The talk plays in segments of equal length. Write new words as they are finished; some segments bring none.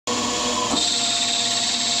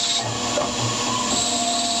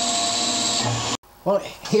Well,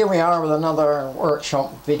 here we are with another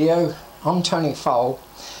workshop video. I'm Tony Fowle,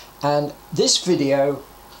 and this video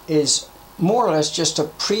is more or less just a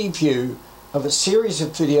preview of a series of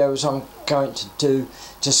videos I'm going to do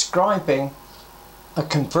describing a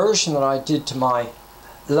conversion that I did to my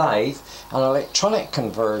lathe, an electronic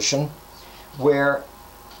conversion where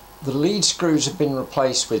the lead screws have been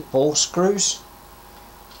replaced with ball screws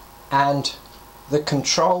and the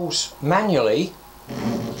controls manually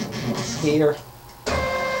here,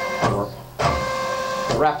 or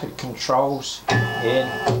rapid controls in,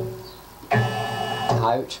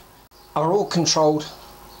 out, are all controlled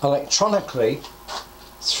electronically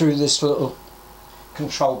through this little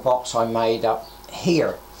control box I made up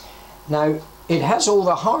here. Now it has all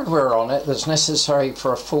the hardware on it that's necessary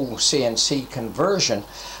for a full CNC conversion,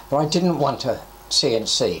 but I didn't want a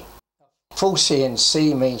CNC. Full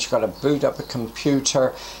CNC means you've got to boot up a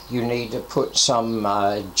computer, you need to put some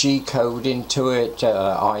G-code into it,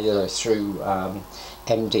 either through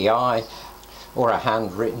MDI or a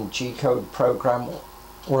handwritten G-code program,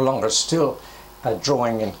 or longer still, a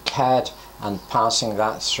drawing in CAD and passing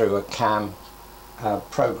that through a CAM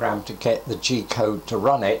program to get the G-code to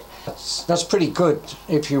run it. That's pretty good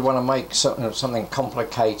if you want to make something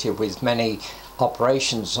complicated with many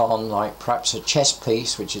operations on, like perhaps a chess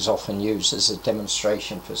piece, which is often used as a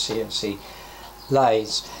demonstration for CNC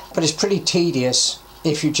lathes. But it's pretty tedious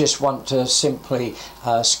if you just want to simply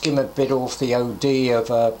skim a bit off the OD of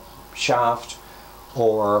a shaft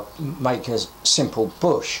or make a simple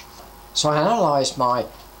bush. So I analysed my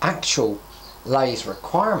actual lathe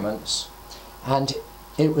requirements, and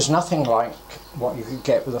it was nothing like what you could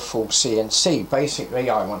get with a full CNC. Basically,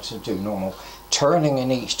 I wanted to do normal turning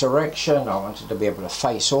in each direction, I wanted to be able to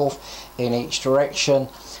face off in each direction,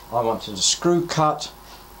 I wanted to screw cut,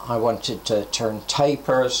 I wanted to turn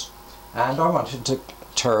tapers, and I wanted to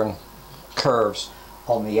turn curves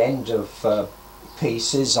on the end of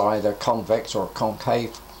pieces, either convex or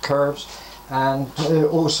concave curves. And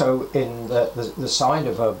also in the side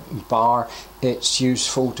of a bar, it's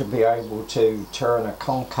useful to be able to turn a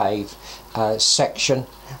concave section,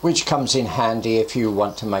 which comes in handy if you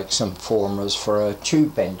want to make some formers for a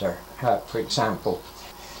tube bender, for example.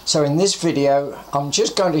 So in this video, I'm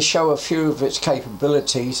just going to show a few of its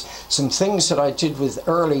capabilities, some things that I did with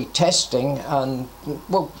early testing, and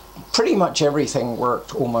well, pretty much everything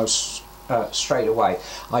worked almost straight away.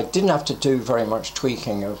 I didn't have to do very much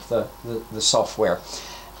tweaking of the software.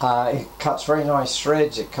 It cuts very nice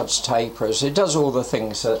threads, it cuts tapers, it does all the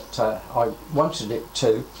things that I wanted it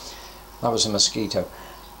to. That was a mosquito.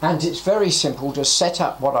 And it's very simple to set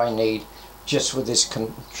up what I need just with this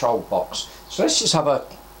control box. So let's just have a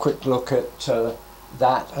quick look at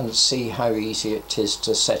that and see how easy it is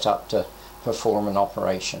to set up to perform an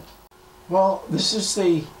operation. Well, this is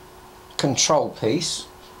the control piece.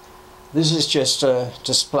 This is just a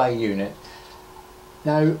display unit.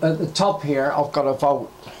 Now at the top here I've got a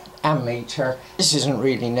volt ammeter. This isn't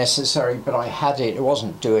really necessary, but I had it, it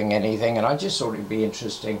wasn't doing anything, and I just thought it'd be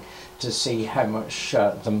interesting to see how much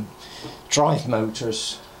the drive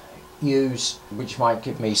motors use, which might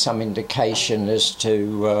give me some indication as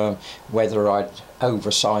to whether I'd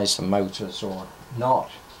oversize the motors or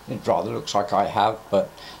not. It rather looks like I have, but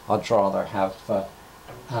I'd rather have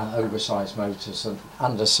oversized motors and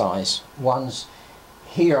undersized ones.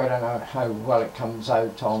 Here, I don't know how well it comes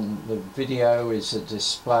out on the video, is a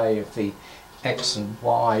display of the X and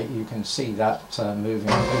Y. You can see that moving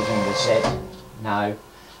the Z now.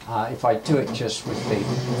 If I do it just with the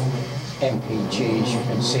MPGs, you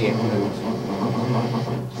can see it move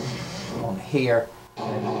on here,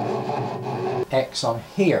 X on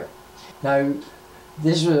here. Now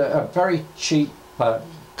this is a very cheap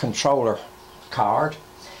controller card.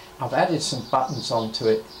 I've added some buttons onto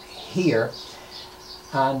it here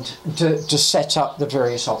and to set up the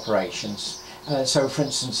various operations. So for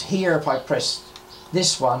instance here, if I press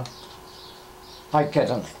this one, I get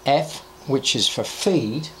an F, which is for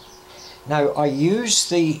feed. Now I use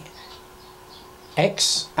the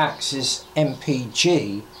X-axis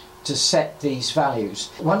MPG to set these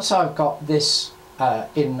values. Once I've got this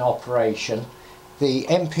in operation, the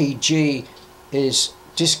MPG is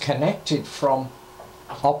disconnected from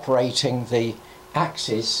operating the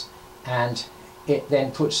axis, and it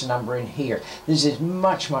then puts the number in here. This is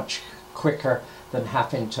much quicker than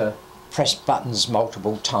having to press buttons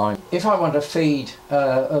multiple times. If I want a feed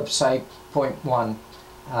of say 0.1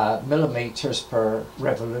 millimeters per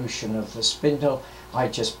revolution of the spindle, I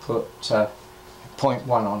just put 0.1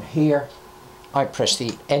 on here, I press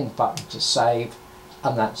the end button to save,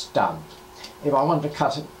 and that's done. If I want to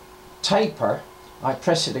cut a taper, I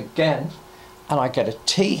press it again and I get a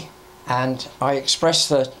T and I express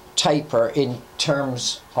the taper in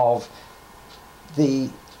terms of the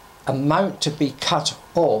amount to be cut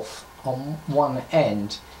off on one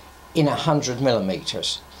end in 100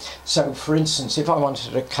 millimeters. So for instance, if I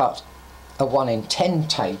wanted to cut a 1 in 10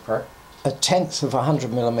 taper, a tenth of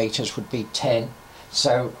 100 millimeters would be 10,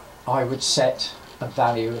 so I would set a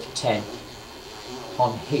value of 10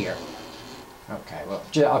 on here. Okay, well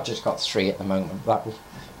I've just got 3 at the moment.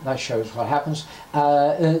 That shows what happens.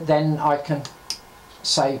 Then I can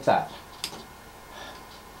save that.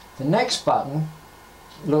 The next button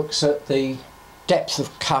looks at the depth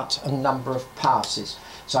of cut and number of passes.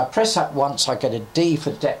 So I press that once, I get a D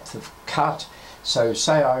for depth of cut. So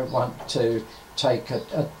say I want to take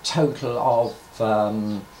a total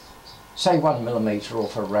of say 1 millimeter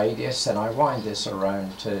off a radius, then I wind this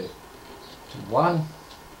around to 1.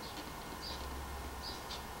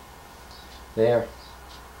 There,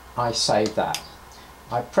 I save that.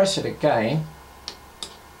 I press it again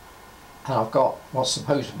and I've got what's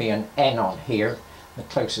supposed to be an N on here, the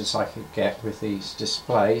closest I could get with these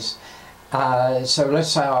displays. So let's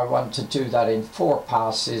say I want to do that in 4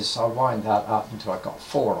 passes. I'll wind that up until I've got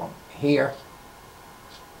 4 on here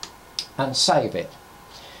and save it.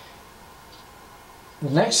 The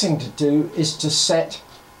next thing to do is to set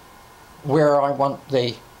where I want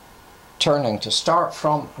the turning to start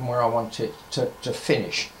from and where I want it to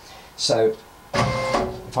finish. So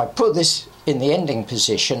if I put this in the ending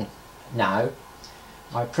position now,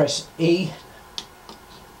 I press E,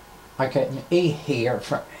 I get an E here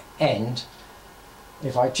for end.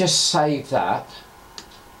 If I just save that,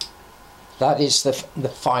 that is the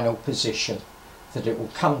final position that it will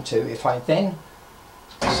come to. If I then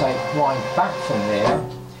say wind back from there,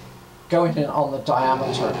 going in on the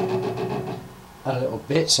diameter a little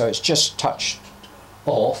bit so it's just touched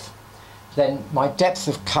off, then my depth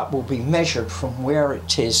of cut will be measured from where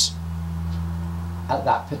it is at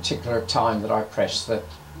that particular time that I press the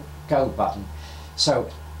go button. So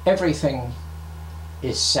everything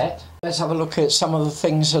is set. Let's have a look at some of the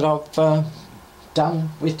things that I've done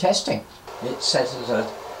with testing. It's set as a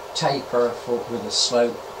taper with a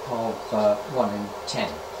slope of 1 in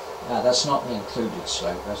 10. That's not the included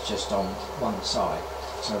slope, that's just on one side.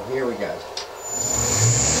 So here we go.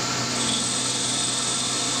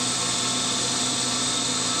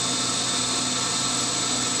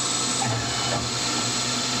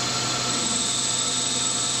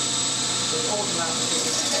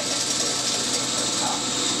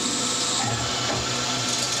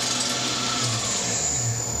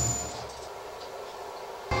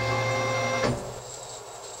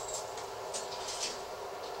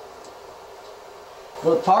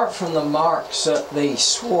 Well, apart from the marks that the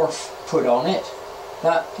swarf put on it,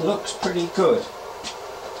 that looks pretty good.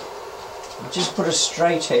 I just put a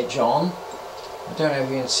straight edge on. I don't know if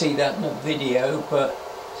you can see that in the video, but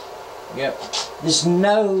yep, there's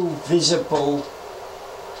no visible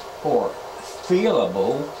or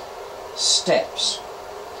feelable steps.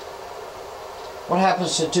 What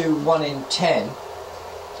happens to do 1 in 10?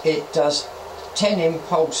 It does 10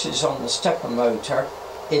 impulses on the stepper motor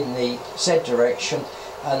in the Z direction,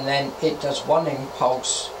 and then it does 1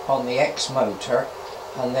 impulse on the X motor,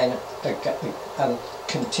 and then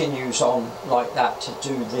continues on like that to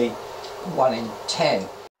do the 1 in 10.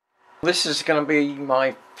 This is going to be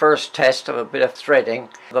my first test of a bit of threading.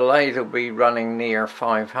 The lathe will be running near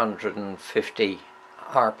 550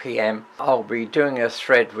 RPM. I'll be doing a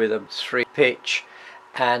thread with a 3 pitch,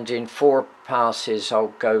 and in 4 passes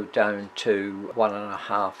I'll go down to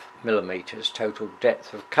 1.5 millimeters total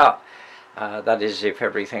depth of cut. That is if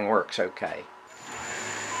everything works okay.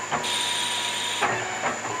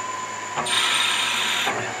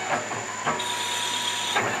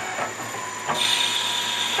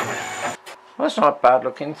 Well, that's not a bad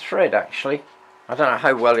looking thread actually. I don't know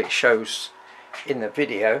how well it shows in the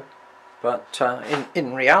video, but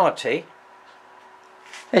in reality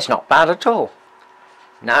it's not bad at all.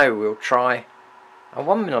 Now we'll try a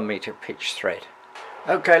 1 millimeter pitch thread.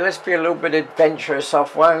 Okay, let's be a little bit adventurous.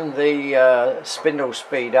 I've wound the spindle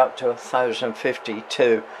speed up to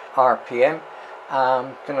 1052 RPM.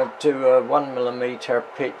 I'm going to do a 1 millimeter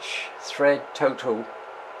pitch thread. Total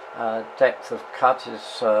depth of cut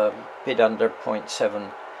is a bit under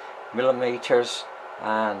 0.7 millimeters,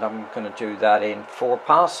 and I'm going to do that in 4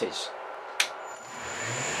 passes.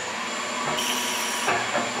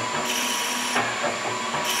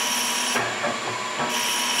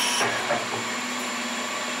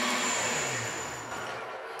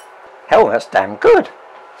 Hell, that's damn good.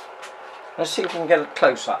 Let's see if we can get a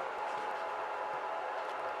close-up.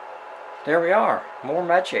 There we are, more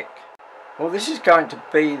magic. Well, this is going to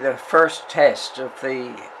be the first test of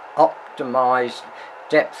the optimized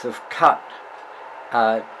depth of cut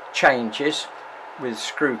changes with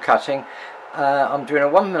screw cutting. I'm doing a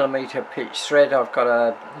 1mm pitch thread. I've got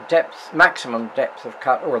a maximum depth of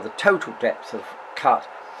cut, or the total depth of cut,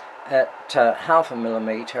 at 0.5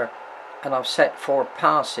 mm, and I've set 4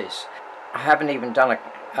 passes. I haven't even done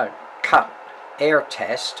a cut air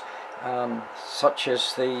test, such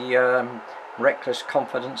as the reckless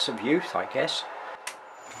confidence of youth, I guess.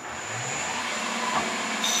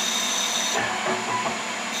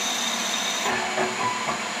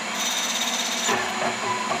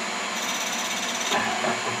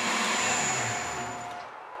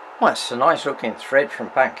 Well, it's a nice looking thread from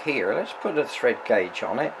back here. Let's put a thread gauge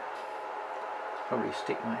on it. Probably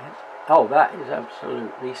stick my head. Oh, that is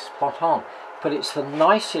absolutely spot on. But it's the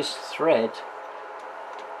nicest thread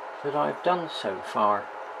that I've done so far.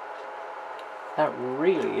 That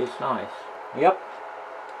really is nice. Yep.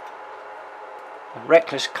 The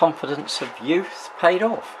reckless confidence of youth paid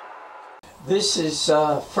off. This is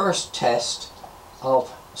first test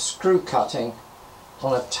of screw cutting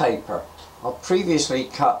on a taper. I've previously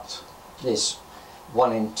cut this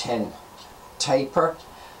 1 in 10 taper.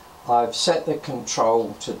 I've set the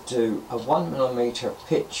control to do a 1mm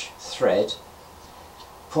pitch thread,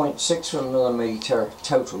 0.6mm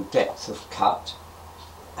total depth of cut,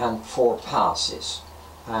 and 4 passes,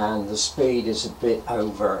 and the speed is a bit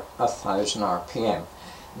over 1000 RPM.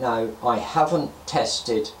 Now, I haven't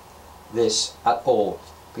tested this at all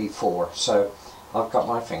before, so I've got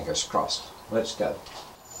my fingers crossed. Let's go.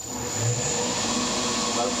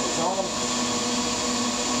 Motor's on,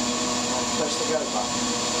 and press the go button.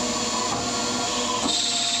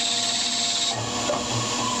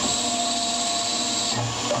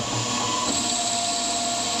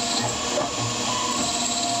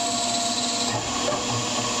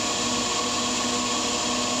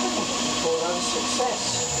 Success.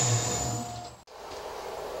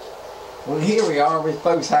 Well, here we are with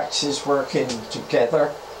both axes working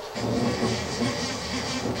together.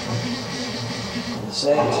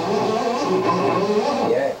 Z, the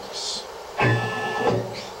X, click,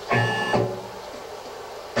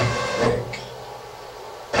 click,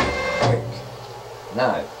 click.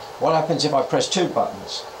 Now, what happens if I press 2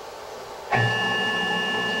 buttons?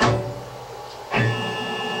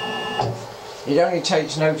 It only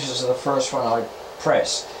takes notice of the first one I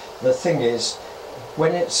press. The thing is,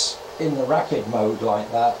 when it's in the rapid mode like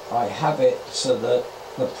that, I have it so that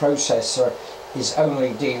the processor is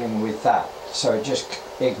only dealing with that, so it just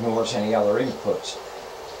ignores any other inputs.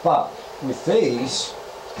 But with these,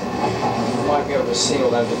 you might be able to see,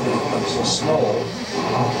 although the movements are small,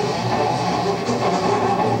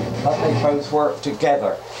 but they both work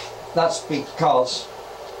together. That's because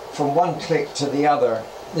from one click to the other,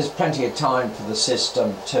 there's plenty of time for the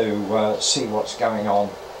system to see what's going on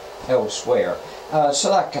elsewhere. So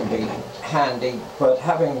that can be handy, but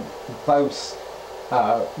having both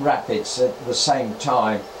rapids at the same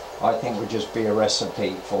time, I think, would just be a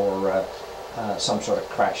recipe for some sort of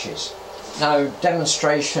crashes. Now,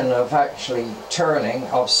 demonstration of actually turning.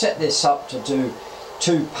 I've set this up to do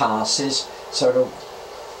 2 passes, so it'll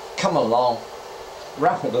come along,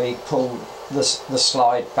 rapidly pull the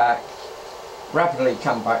slide back, rapidly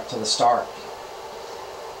come back to the start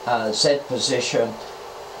Z position,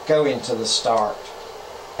 go into the start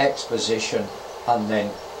X position, and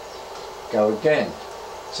then go again.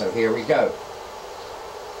 So here we go.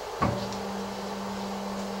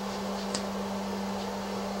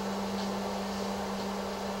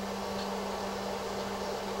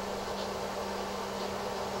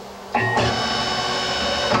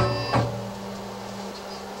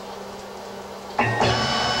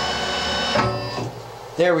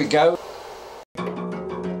 There we go.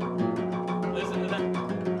 Listen to that.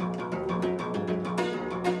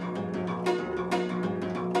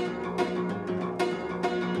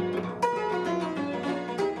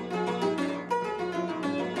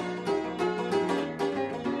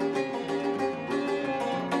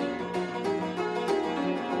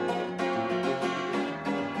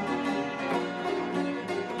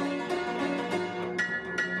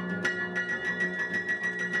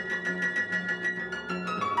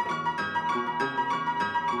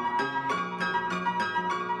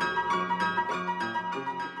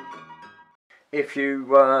 If you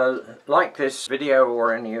like this video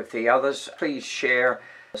or any of the others, please share,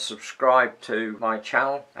 subscribe to my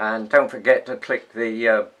channel, and don't forget to click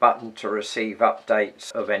the button to receive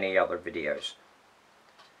updates of any other videos.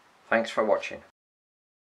 Thanks for watching.